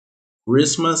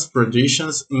Christmas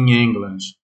traditions in England.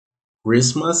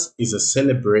 Christmas is a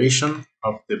celebration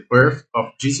of the birth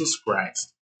of Jesus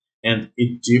Christ, and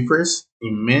it differs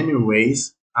in many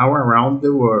ways all around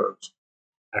the world,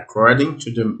 according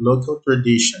to the local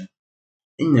tradition.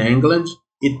 In England,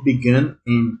 it began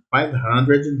in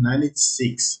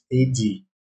 596 AD,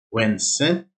 when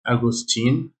Saint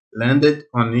Augustine landed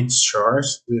on its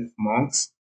shores with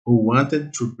monks who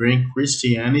wanted to bring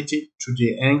Christianity to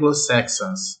the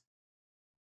Anglo-Saxons.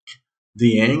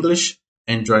 The English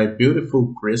enjoy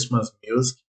beautiful Christmas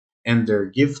music, and their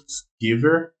gift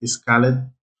giver is called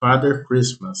Father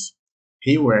Christmas.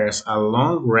 He wears a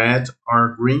long red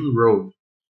or green robe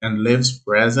and leaves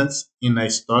presents in a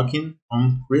stocking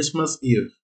on Christmas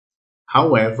Eve.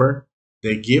 However,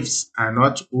 the gifts are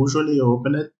not usually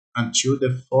opened until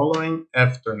the following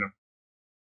afternoon.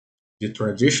 The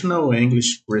traditional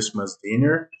English Christmas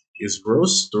dinner is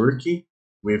roast turkey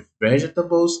with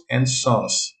vegetables and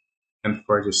sauce, and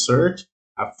for dessert,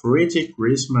 a fruity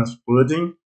Christmas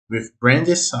pudding with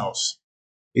brandy sauce.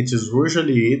 It is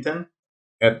usually eaten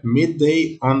at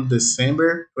midday on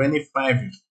December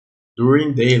 25th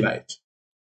during daylight.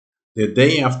 The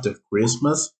day after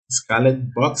Christmas is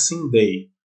called Boxing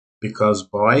Day because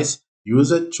boys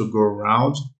used it to go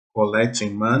around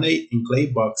collecting money in clay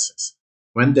boxes.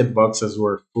 When the boxes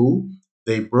were full,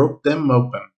 they broke them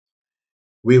open.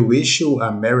 We wish you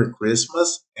a Merry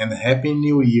Christmas and Happy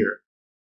New Year.